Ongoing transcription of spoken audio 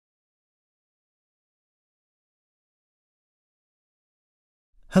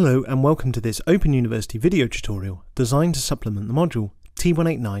Hello and welcome to this Open University video tutorial designed to supplement the module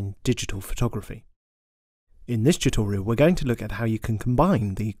T189 Digital Photography. In this tutorial we're going to look at how you can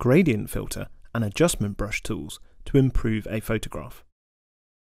combine the gradient filter and adjustment brush tools to improve a photograph.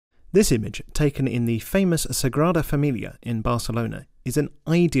 This image, taken in the famous Sagrada Familia in Barcelona, is an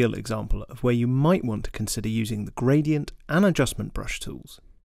ideal example of where you might want to consider using the gradient and adjustment brush tools.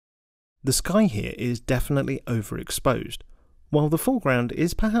 The sky here is definitely overexposed, while the foreground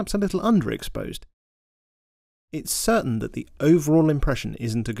is perhaps a little underexposed. It's certain that the overall impression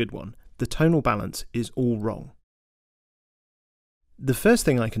isn't a good one. The tonal balance is all wrong. The first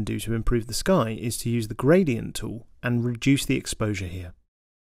thing I can do to improve the sky is to use the gradient tool and reduce the exposure here.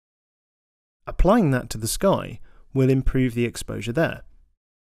 Applying that to the sky will improve the exposure there.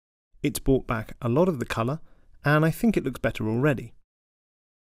 It's brought back a lot of the colour, and I think it looks better already.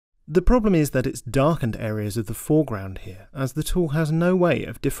 The problem is that it's darkened areas of the foreground here, as the tool has no way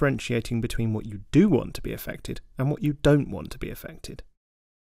of differentiating between what you do want to be affected and what you don't want to be affected.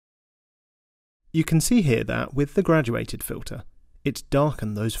 You can see here that with the graduated filter, it's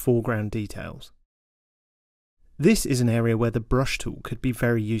darkened those foreground details. This is an area where the brush tool could be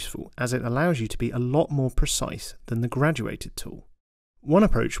very useful, as it allows you to be a lot more precise than the graduated tool. One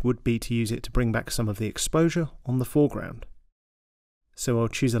approach would be to use it to bring back some of the exposure on the foreground. So I'll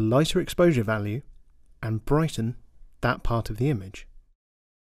choose a lighter exposure value and brighten that part of the image.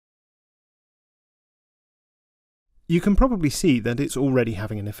 You can probably see that it's already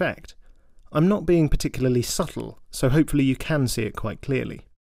having an effect. I'm not being particularly subtle, so hopefully you can see it quite clearly.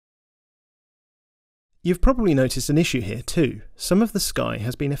 You've probably noticed an issue here too. Some of the sky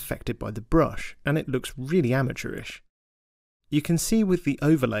has been affected by the brush and it looks really amateurish. You can see with the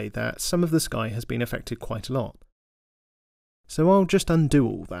overlay that some of the sky has been affected quite a lot. So I'll just undo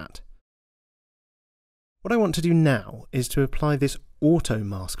all that. What I want to do now is to apply this auto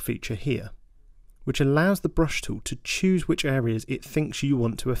mask feature here, which allows the brush tool to choose which areas it thinks you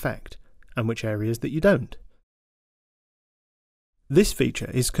want to affect and which areas that you don't. This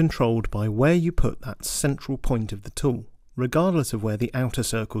feature is controlled by where you put that central point of the tool, regardless of where the outer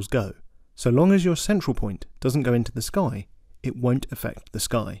circles go. So long as your central point doesn't go into the sky, it won't affect the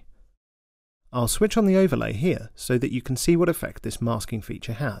sky. I'll switch on the overlay here so that you can see what effect this masking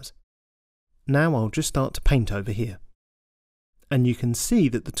feature has. Now I'll just start to paint over here. And you can see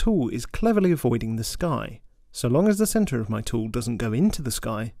that the tool is cleverly avoiding the sky. So long as the centre of my tool doesn't go into the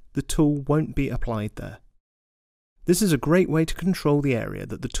sky, the tool won't be applied there. This is a great way to control the area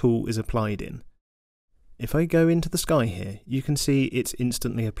that the tool is applied in. If I go into the sky here, you can see it's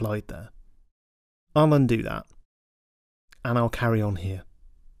instantly applied there. I'll undo that. And I'll carry on here,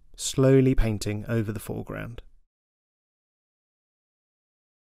 slowly painting over the foreground.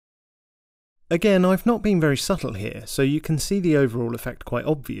 Again, I've not been very subtle here, so you can see the overall effect quite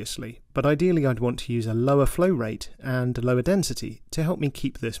obviously, but ideally I'd want to use a lower flow rate and a lower density to help me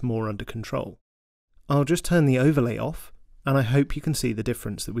keep this more under control. I'll just turn the overlay off, and I hope you can see the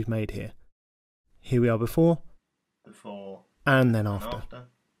difference that we've made here. Here we are before and then after.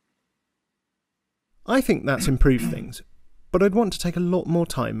 I think that's improved things, but I'd want to take a lot more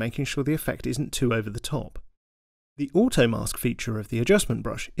time making sure the effect isn't too over the top. The auto mask feature of the adjustment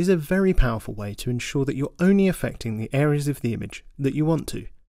brush is a very powerful way to ensure that you're only affecting the areas of the image that you want to.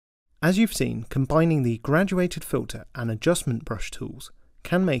 As you've seen, combining the graduated filter and adjustment brush tools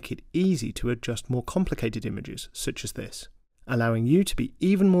can make it easy to adjust more complicated images such as this, allowing you to be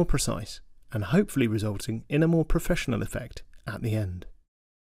even more precise and hopefully resulting in a more professional effect at the end.